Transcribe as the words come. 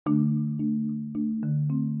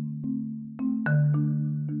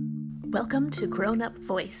Welcome to Grown Up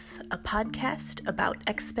Voice, a podcast about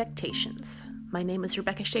expectations. My name is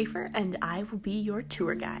Rebecca Schaefer, and I will be your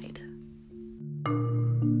tour guide.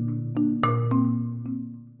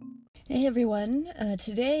 Hey everyone,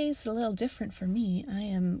 today's a little different for me. I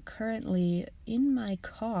am currently in my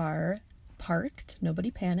car, parked, nobody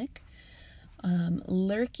panic,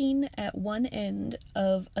 lurking at one end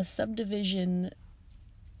of a subdivision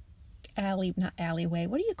alleyway.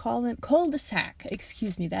 What do you call them? Cul-de-sac.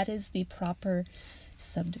 Excuse me. That is the proper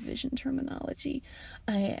subdivision terminology.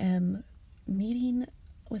 I am meeting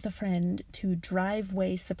with a friend to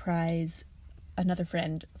driveway surprise another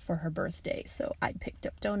friend for her birthday. So I picked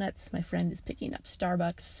up donuts. My friend is picking up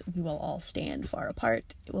Starbucks. We will all stand far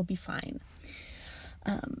apart. It will be fine.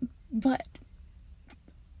 But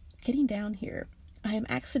getting down here, I am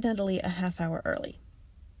accidentally a half hour early.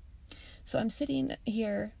 So I'm sitting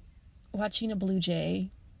here watching a blue jay,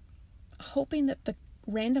 hoping that the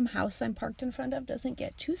random house I'm parked in front of doesn't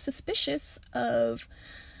get too suspicious of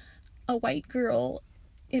a white girl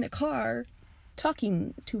in a car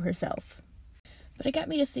talking to herself. But it got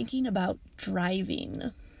me to thinking about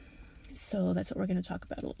driving. So that's what we're going to talk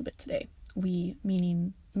about a little bit today. We,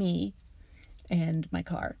 meaning me and my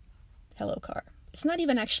car. Hello, car. It's not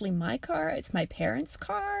even actually my car, it's my parents'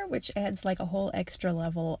 car, which adds like a whole extra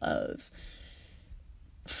level of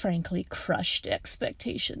frankly crushed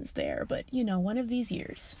expectations there. But you know, one of these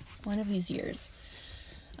years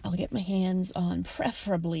I'll get my hands on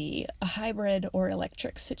preferably a hybrid or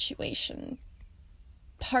electric situation,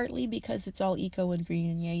 partly because it's all eco and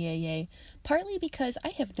green and yay, partly because I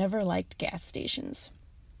have never liked gas stations.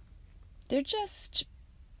 They're just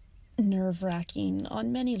nerve-wracking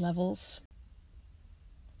on many levels.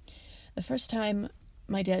 The first time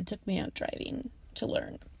my dad took me out driving to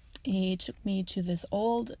learn, he took me to this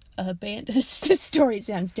old abandoned... This story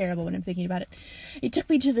sounds terrible when I'm thinking about it. He took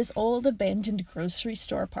me to this old abandoned grocery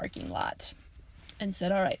store parking lot and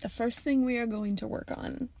said, all right, the first thing we are going to work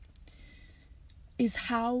on is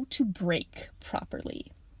how to brake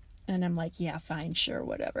properly. And I'm like, yeah, fine, sure,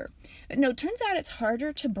 whatever. No, it turns out it's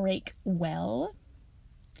harder to brake well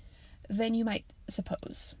than you might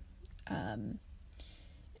suppose.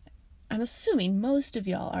 I'm assuming most of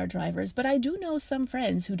y'all are drivers, but I do know some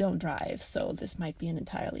friends who don't drive, so this might be an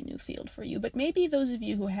entirely new field for you. But maybe those of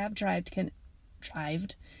you who have driven.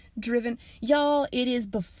 Y'all, it is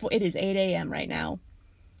 8 a.m. right now.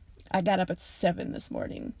 I got up at 7 this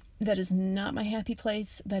morning. That is not my happy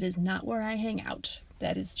place. That is not where I hang out.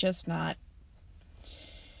 That is just not.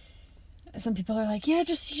 Some people are like, yeah, you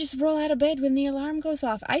just roll out of bed when the alarm goes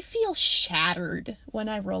off. I feel shattered when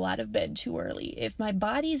I roll out of bed too early. If my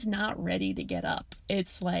body's not ready to get up, it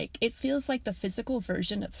feels like the physical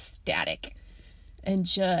version of static and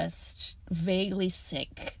just vaguely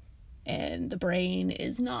sick. And the brain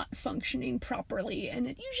is not functioning properly. And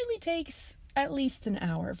it usually takes at least an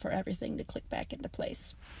hour for everything to click back into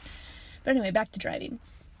place. But anyway, back to driving.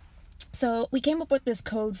 So we came up with this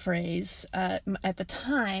code phrase. At the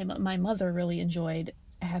time, my mother really enjoyed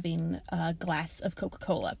having a glass of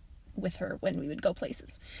Coca-Cola with her when we would go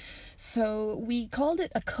places. So we called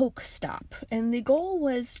it a Coke stop. And the goal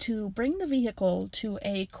was to bring the vehicle to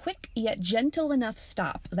a quick yet gentle enough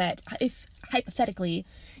stop that if, hypothetically,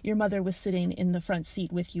 your mother was sitting in the front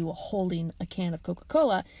seat with you holding a can of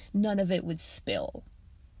Coca-Cola, none of it would spill.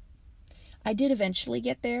 I did eventually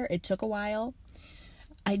get there. It took a while.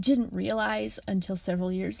 I didn't realize until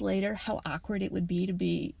several years later how awkward it would be to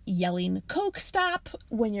be yelling, Coke stop,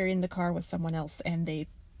 when you're in the car with someone else and they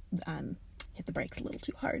hit the brakes a little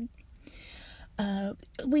too hard.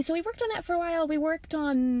 We worked on that for a while. We worked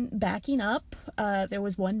on backing up. There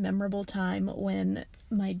was one memorable time when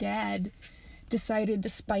my dad decided to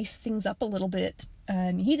spice things up a little bit.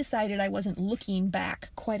 And he decided I wasn't looking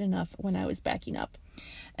back quite enough when I was backing up.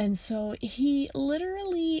 And so he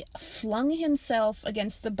literally flung himself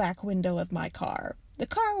against the back window of my car. The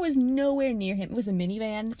car was nowhere near him. It was a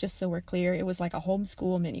minivan, just so we're clear. It was like a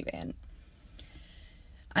homeschool minivan.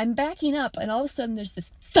 I'm backing up, and all of a sudden there's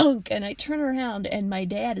this thunk, and I turn around, and my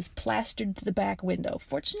dad is plastered to the back window.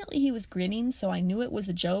 Fortunately, he was grinning, so I knew it was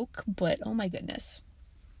a joke, but oh my goodness.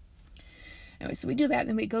 Anyway, so we do that, and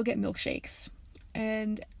then we go get milkshakes.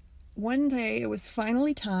 And one day, it was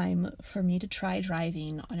finally time for me to try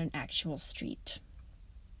driving on an actual street.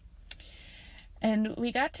 And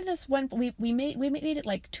we got to this one, we made it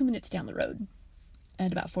like 2 minutes down the road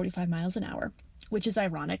at about 45 miles an hour, which is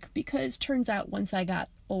ironic because turns out once I got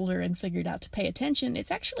older and figured out to pay attention,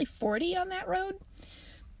 it's actually 40 on that road.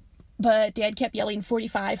 But Dad kept yelling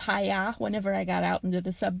 45 hi-ya whenever I got out of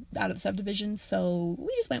the subdivision, so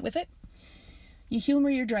we just went with it. You humor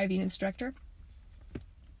your driving instructor.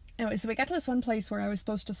 Anyway, so we got to this one place where I was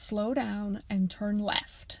supposed to slow down and turn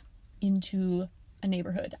left into a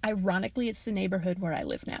neighborhood. Ironically, it's the neighborhood where I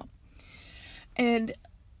live now. And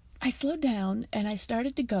I slowed down and I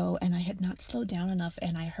started to go, and I had not slowed down enough,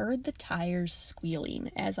 and I heard the tires squealing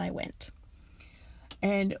as I went.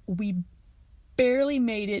 And we barely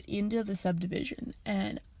made it into the subdivision,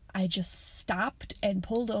 and I just stopped and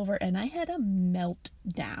pulled over, and I had a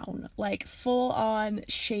meltdown, like full on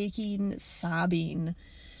shaking, sobbing.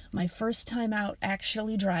 My first time out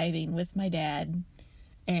actually driving with my dad,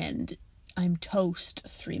 and I'm toast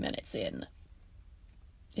 3 minutes in.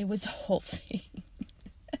 It was a whole thing.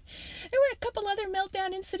 There were a couple other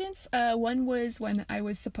meltdown incidents. One was when I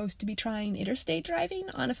was supposed to be trying interstate driving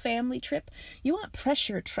on a family trip. You want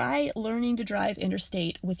pressure, try learning to drive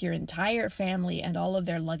interstate with your entire family and all of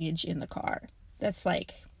their luggage in the car. That's a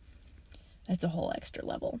whole extra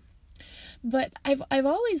level. But I've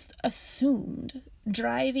always assumed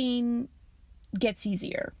driving gets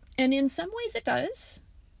easier. And in some ways it does.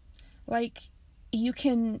 Like, I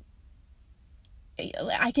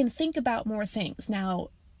can think about more things. Now,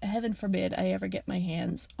 heaven forbid I ever get my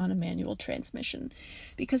hands on a manual transmission,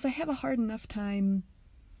 because I have a hard enough time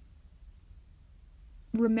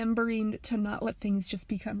remembering to not let things just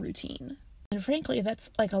become routine. And frankly, that's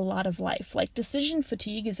like a lot of life. Like, decision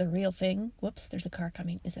fatigue is a real thing. Whoops, there's a car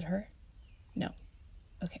coming. Is it her? No.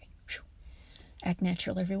 Okay. Whew. Act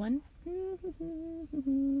natural, everyone.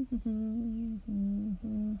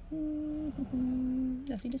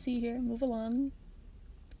 Nothing to see here. Move along.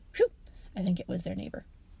 Whew. I think it was their neighbor.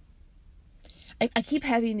 I keep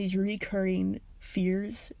having these recurring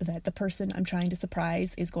fears that the person I'm trying to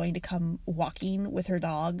surprise is going to come walking with her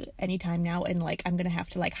dog anytime now, and like I'm gonna have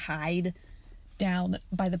to like hide down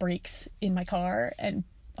by the brakes in my car and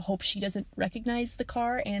hope she doesn't recognize the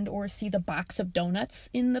car and or see the box of donuts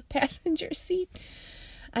in the passenger seat.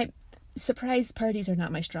 Surprise parties are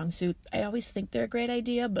not my strong suit. I always think they're a great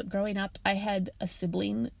idea, but growing up, I had a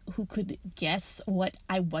sibling who could guess what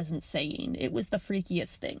I wasn't saying. It was the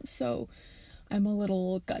freakiest thing. So I'm a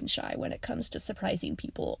little gun shy when it comes to surprising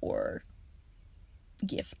people or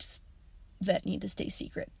gifts that need to stay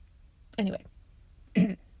secret. Anyway,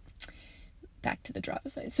 back to the draw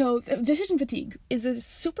side. So decision fatigue is a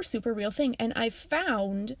super, super real thing. And I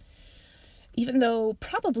found, even though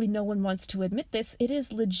probably no one wants to admit this, it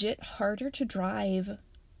is legit harder to drive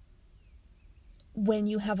when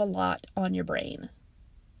you have a lot on your brain.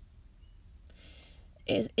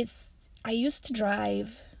 I used to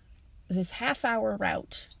drive this half-hour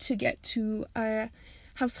route to get to a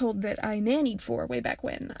household that I nannied for way back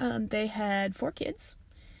when. They had 4 kids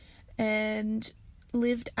and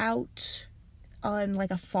lived out on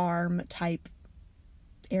like a farm type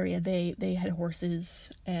area. They had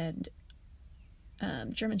horses and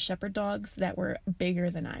German Shepherd dogs that were bigger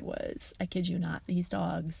than I was. I kid you not. These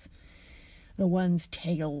dogs, the one's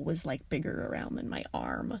tail was like bigger around than my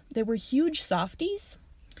arm. They were huge softies.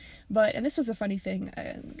 But, and this was a funny thing,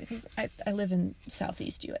 because I live in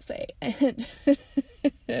Southeast USA, and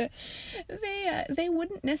they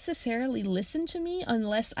wouldn't necessarily listen to me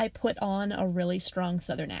unless I put on a really strong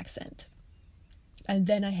Southern accent. And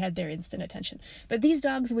then I had their instant attention. But these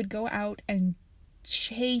dogs would go out and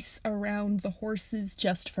chase around the horses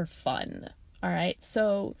just for fun. All right,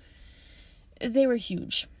 so they were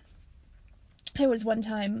huge. There was one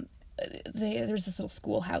time, there was this little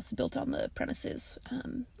schoolhouse built on the premises,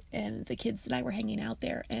 and the kids and I were hanging out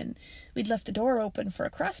there, and we'd left the door open for a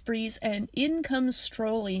cross breeze, and in comes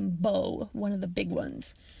strolling Bo, one of the big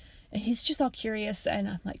ones. And he's just all curious, and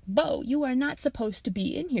I'm like, Bo, you are not supposed to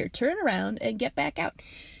be in here. Turn around and get back out.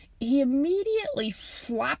 He immediately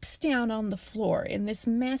flops down on the floor in this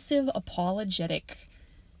massive apologetic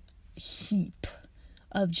heap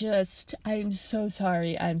of just, I'm so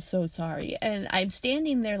sorry. And I'm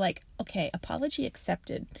standing there like, okay, apology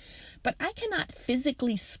accepted, but I cannot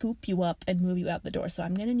physically scoop you up and move you out the door, so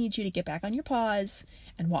I'm going to need you to get back on your paws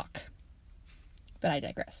and walk. But I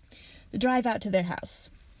digress. The drive out to their house.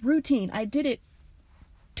 Routine. I did it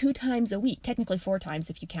 2 times a week, technically 4 times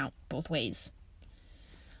if you count both ways.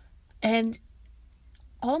 And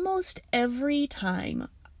almost every time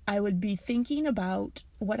I would be thinking about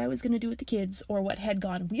what I was going to do with the kids or what had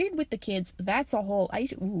gone weird with the kids. That's a whole,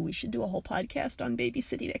 we should do a whole podcast on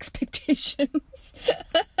babysitting expectations.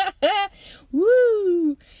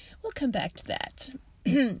 Woo! We'll come back to that.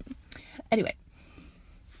 Anyway,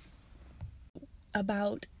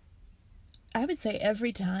 I would say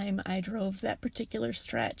every time I drove that particular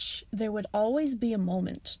stretch, there would always be a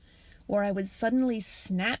moment where I would suddenly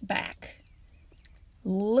snap back,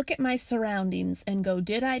 look at my surroundings, and go,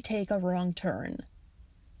 did I take a wrong turn?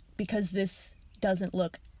 Because this doesn't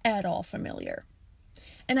look at all familiar.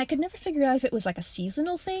 And I could never figure out if it was like a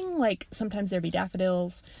seasonal thing, like sometimes there'd be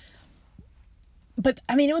daffodils. But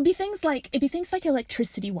I mean, it'd be things like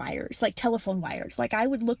electricity wires, like telephone wires. Like I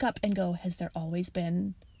would look up and go, has there always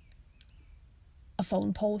been a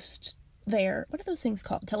phone post there? What are those things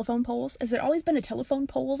called? Telephone poles? Has there always been a telephone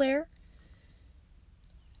pole there?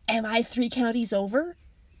 Am I 3 counties over?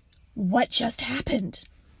 What just happened?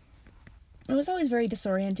 It was always very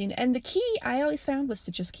disorienting. And the key I always found was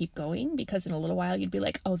to just keep going, because in a little while you'd be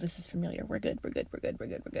like, oh, this is familiar. We're good.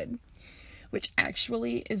 Which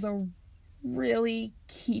actually is a really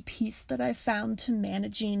key piece that I found to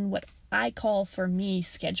managing what I call, for me,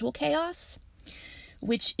 schedule chaos,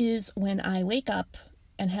 which is when I wake up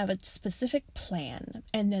and have a specific plan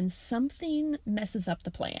and then something messes up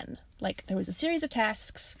the plan. Like there was a series of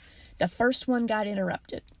tasks. The first one got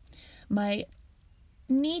interrupted. My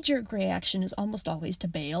knee-jerk reaction is almost always to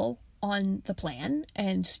bail on the plan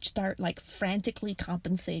and start like frantically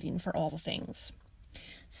compensating for all the things.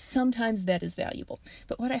 Sometimes that is valuable.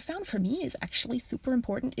 But what I found for me is actually super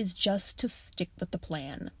important is just to stick with the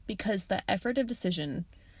plan, because the effort of decision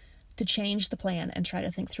to change the plan and try to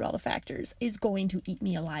think through all the factors is going to eat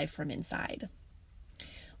me alive from inside.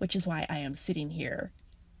 Which is why I am sitting here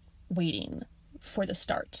waiting for the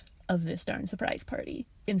start of this darn surprise party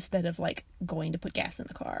instead of like going to put gas in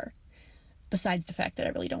the car. Besides the fact that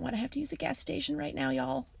I really don't want to have to use a gas station right now,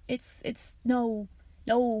 y'all. It's no,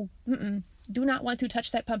 do not want to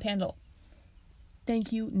touch that pump handle.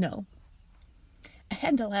 Thank you, no. I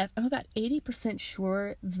had to laugh. I'm about 80%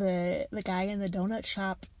 sure the guy in the donut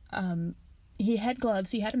shop, he had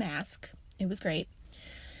gloves, he had a mask. It was great.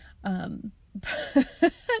 I'm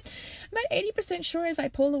about 80% sure as I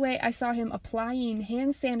pulled away, I saw him applying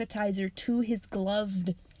hand sanitizer to his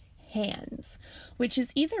gloved hands, which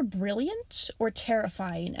is either brilliant or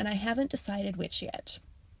terrifying, and I haven't decided which yet.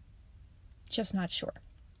 Just not sure.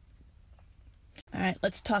 All right,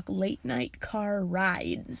 let's talk late night car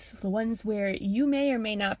rides. The ones where you may or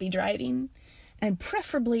may not be driving, and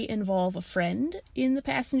preferably involve a friend in the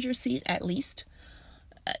passenger seat at least.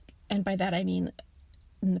 And by that I mean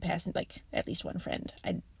in the passenger, like at least one friend.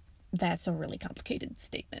 That's a really complicated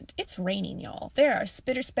statement. It's raining, y'all. There are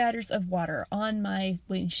spitter spatters of water on my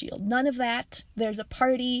windshield. None of that. There's a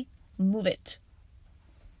party. Move it.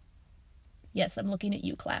 Yes, I'm looking at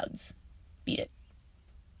you, clouds. Beat it.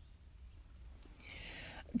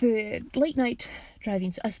 The late night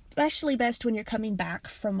driving's especially best when you're coming back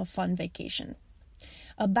from a fun vacation.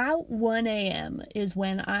 About 1 a.m. is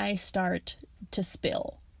when I start to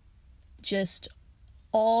spill. Just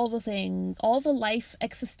all the life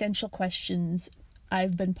existential questions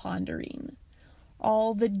I've been pondering.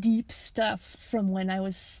 All the deep stuff from when I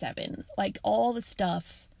was 7. Like, all the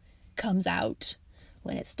stuff comes out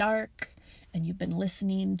when it's dark and you've been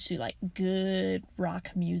listening to, like, good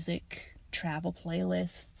rock music, travel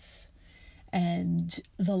playlists, and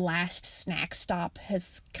the last snack stop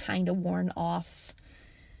has kind of worn off,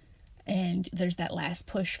 and there's that last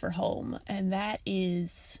push for home. And that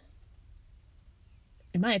is,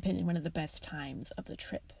 in my opinion, one of the best times of the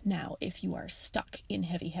trip. Now, if you are stuck in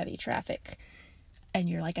heavy traffic and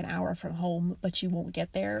you're like an hour from home, but you won't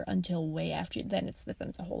get there until way after, then it's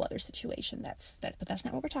a whole other situation. But that's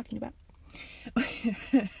not what we're talking about.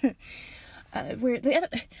 Where the other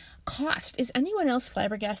cost, is anyone else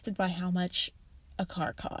flabbergasted by how much a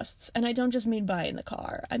car costs? And I don't just mean buying the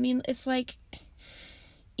car. I mean, it's like,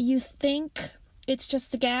 you think it's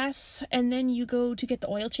just the gas, and then you go to get the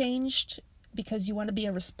oil changed because you want to be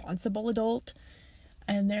a responsible adult,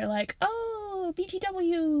 and they're like, oh,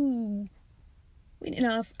 BTW.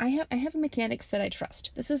 I have mechanics that I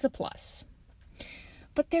trust. This is a plus.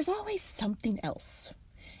 But there's always something else.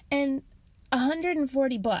 And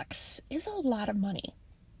 $140 is a lot of money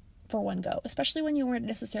for one go, especially when you weren't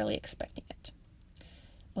necessarily expecting it.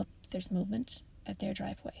 Well, there's movement at their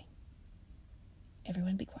driveway.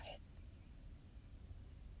 Everyone be quiet.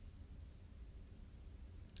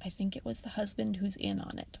 I think it was the husband who's in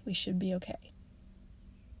on it. We should be okay.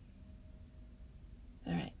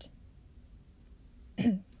 All right.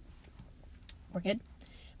 We're good?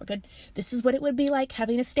 We're good. This is what it would be like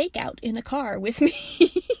having a stakeout in a car with me.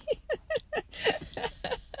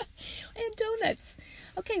 And donuts.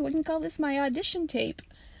 Okay, we can call this my audition tape.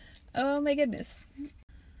 Oh my goodness.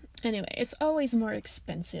 Anyway, it's always more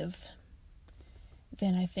expensive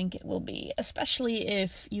than I think it will be, especially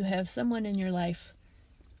if you have someone in your life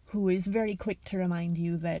who is very quick to remind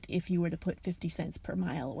you that if you were to put 50 cents per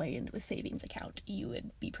mile away into a savings account, you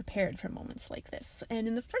would be prepared for moments like this. And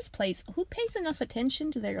in the first place, who pays enough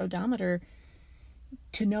attention to their odometer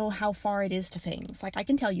to know how far it is to things? Like, I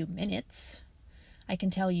can tell you minutes. I can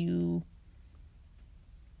tell you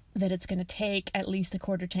that it's going to take at least a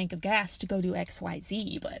quarter tank of gas to go do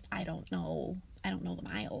XYZ, but I don't know the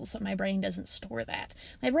miles. My brain doesn't store that.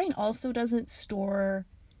 My brain also doesn't store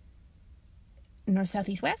north, south,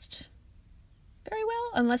 east, west very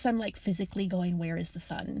well, unless I'm like physically going, where is the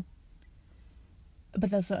sun? But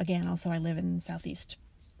that's, again, also I live in southeast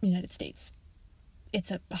United States.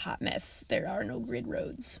 It's a hot mess. There are no grid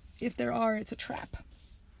roads. If there are, it's a trap.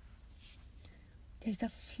 There's a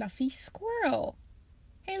fluffy squirrel.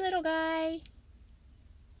 Hey, little guy.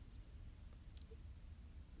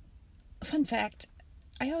 Fun fact,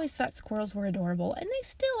 I always thought squirrels were adorable, and they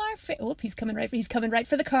still are. Oh, he's coming right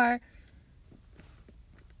for the car.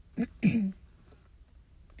 I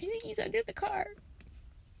think he's under the car.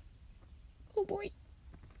 Oh boy.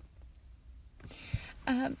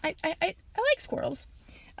 I like squirrels.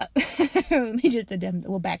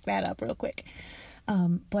 We'll back that up real quick.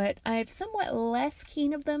 But I'm somewhat less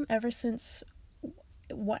keen of them ever since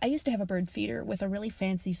I used to have a bird feeder with a really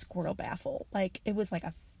fancy squirrel baffle. Like, it was like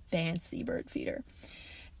a fancy bird feeder.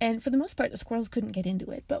 And for the most part, the squirrels couldn't get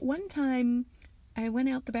into it. But one time, I went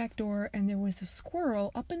out the back door and there was a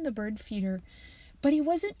squirrel up in the bird feeder, but he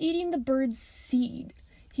wasn't eating the bird's seed.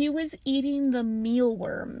 He was eating the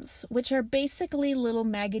mealworms, which are basically little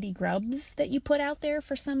maggoty grubs that you put out there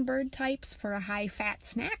for some bird types for a high-fat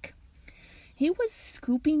snack. He was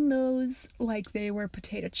scooping those like they were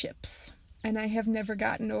potato chips, and I have never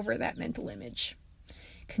gotten over that mental image.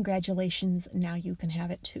 Congratulations, now you can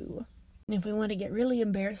have it too. And if we want to get really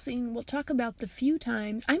embarrassing, we'll talk about the few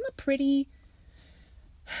times. I'm a pretty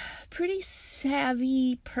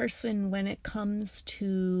savvy person when it comes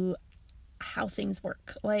to how things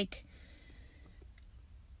work. Like,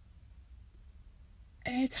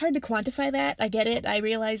 it's hard to quantify that. I get it. I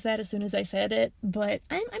realized that as soon as I said it, but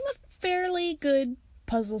I'm a fairly good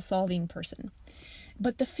puzzle solving person.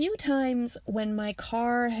 But the few times when my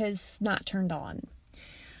car has not turned on,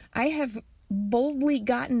 I have boldly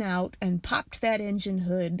gotten out and popped that engine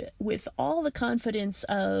hood with all the confidence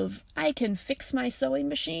of, I can fix my sewing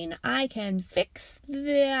machine. I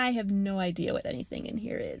have no idea what anything in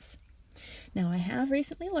here is. Now, I have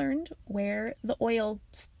recently learned where the oil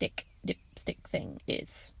dipstick thing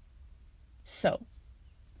is. So,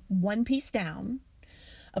 one piece down,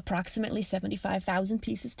 approximately 75,000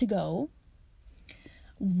 pieces to go.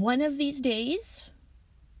 One of these days,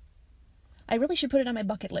 I really should put it on my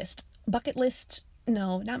bucket list.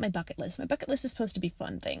 No, not my bucket list. My bucket list is supposed to be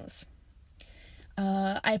fun things.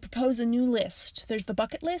 I propose a new list. There's the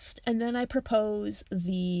bucket list, and then I propose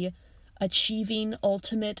the Achieving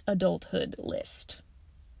Ultimate Adulthood list.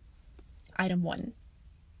 Item 1.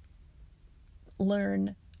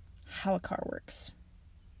 Learn how a car works.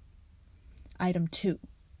 Item 2.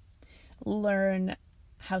 Learn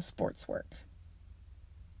how sports work.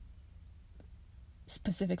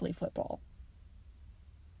 Specifically football.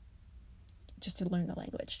 Just to learn the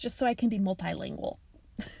language. Just so I can be multilingual.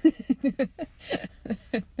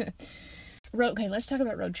 Okay, let's talk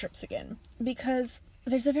about road trips again. Because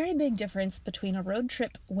there's a very big difference between a road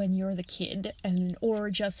trip when you're the kid or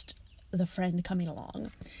just the friend coming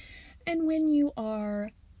along, and when you are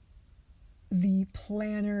the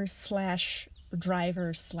planner /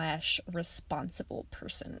 driver / responsible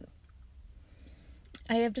person.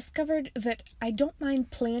 I have discovered that I don't mind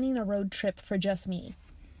planning a road trip for just me.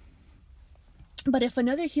 But if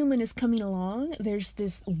another human is coming along, there's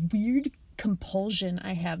this weird compulsion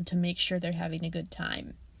I have to make sure they're having a good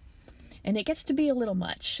time. And it gets to be a little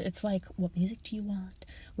much. It's like, what music do you want?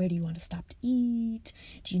 Where do you want to stop to eat?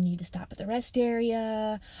 Do you need to stop at the rest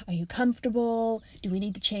area? Are you comfortable? Do we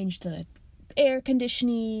need to change the air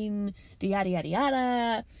conditioning? Yada, yada,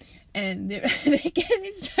 yada. And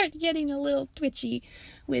they start getting a little twitchy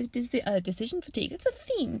with decision fatigue. It's a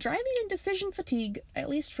theme. Driving and decision fatigue, at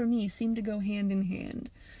least for me, seem to go hand in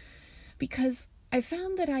hand. Because I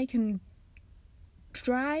found that I can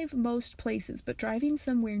drive most places, but driving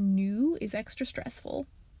somewhere new is extra stressful.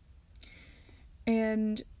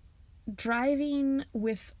 And driving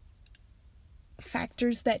with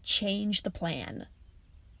factors that change the plan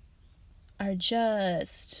are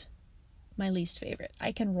just my least favorite.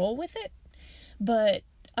 I can roll with it, but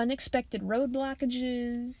unexpected road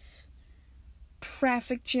blockages,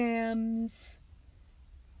 traffic jams,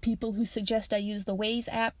 people who suggest I use the Waze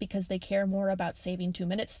app because they care more about saving 2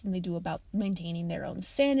 minutes than they do about maintaining their own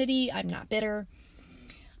sanity. I'm not bitter.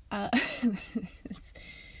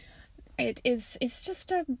 it's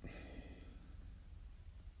just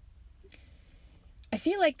I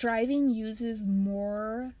feel like driving uses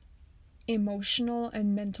more emotional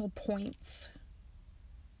and mental points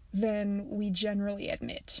than we generally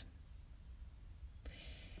admit.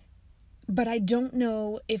 But I don't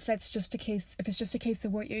know if it's just a case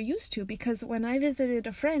of what you're used to, because when I visited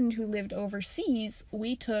a friend who lived overseas,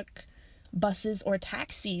 we took buses or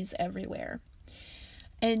taxis everywhere.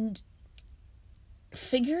 And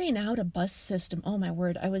figuring out a bus system, oh my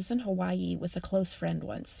word, I was in Hawaii with a close friend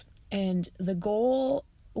once, and the goal,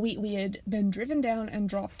 we had been driven down and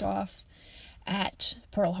dropped off at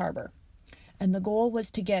Pearl Harbor. And the goal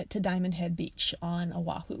was to get to Diamond Head Beach on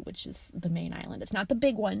Oahu, which is the main island. It's not the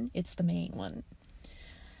big one, it's the main one.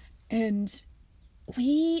 And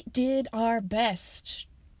we did our best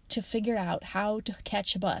to figure out how to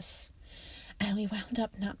catch a bus. And we wound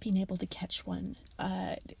up not being able to catch one.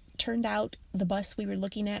 Turned out the bus we were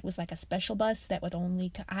looking at was like a special bus that would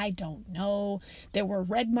only, I don't know. There were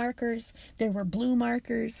red markers, there were blue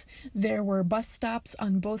markers, there were bus stops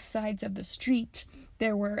on both sides of the street,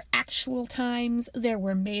 there were actual times, there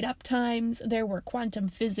were made-up times, there were quantum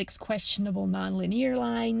physics questionable nonlinear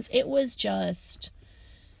lines. It was just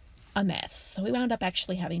a mess. So we wound up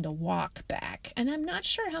actually having to walk back. And I'm not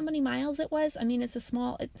sure how many miles it was. I mean, it's a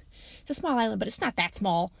small island, but it's not that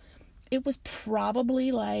small. It was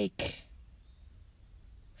probably like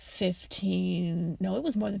it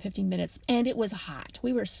was more than 15 minutes, and it was hot.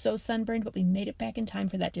 We were so sunburned, but we made it back in time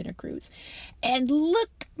for that dinner cruise. And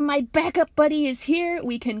look, my backup buddy is here.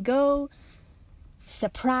 We can go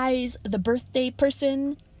surprise the birthday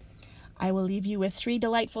person. I will leave you with 3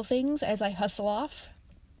 delightful things as I hustle off.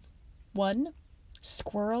 1,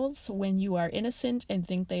 squirrels when you are innocent and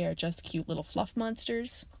think they are just cute little fluff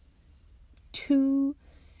monsters. 2,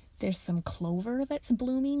 there's some clover that's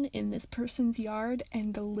blooming in this person's yard,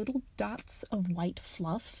 and the little dots of white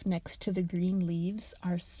fluff next to the green leaves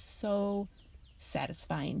are so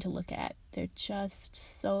satisfying to look at. They're just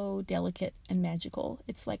so delicate and magical.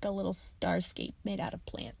 It's like a little starscape made out of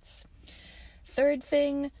plants. 3rd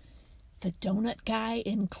thing, the donut guy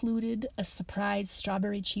included a surprise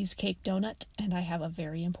strawberry cheesecake donut, and I have a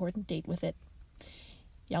very important date with it.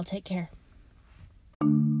 Y'all take care.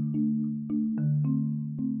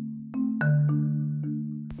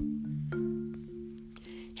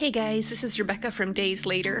 Hey guys, this is Rebecca from Days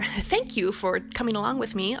Later. Thank you for coming along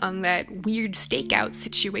with me on that weird stakeout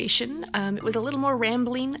situation. It was a little more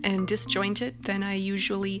rambling and disjointed than I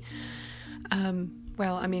usually,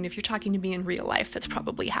 if you're talking to me in real life, that's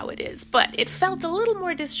probably how it is. But it felt a little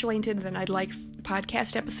more disjointed than I'd like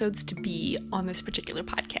podcast episodes to be on this particular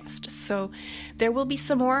podcast. So there will be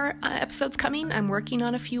some more episodes coming. I'm working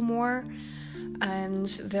on a few more, and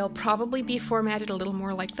they'll probably be formatted a little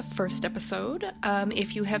more like the first episode.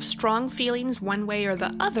 If you have strong feelings one way or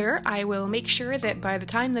the other, I will make sure that by the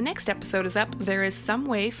time the next episode is up, there is some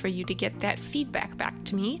way for you to get that feedback back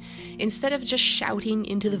to me instead of just shouting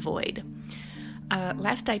into the void.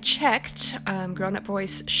 Last I checked, Grown Up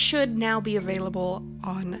Voice should now be available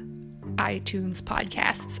on iTunes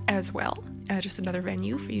podcasts as well. Just another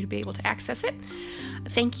venue for you to be able to access it.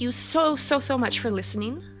 Thank you so much for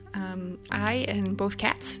listening. I and both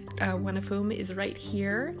cats, one of whom is right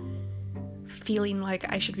here, feeling like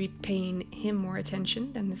I should be paying him more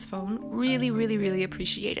attention than this phone, really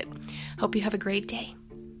appreciate it. Hope you have a great day.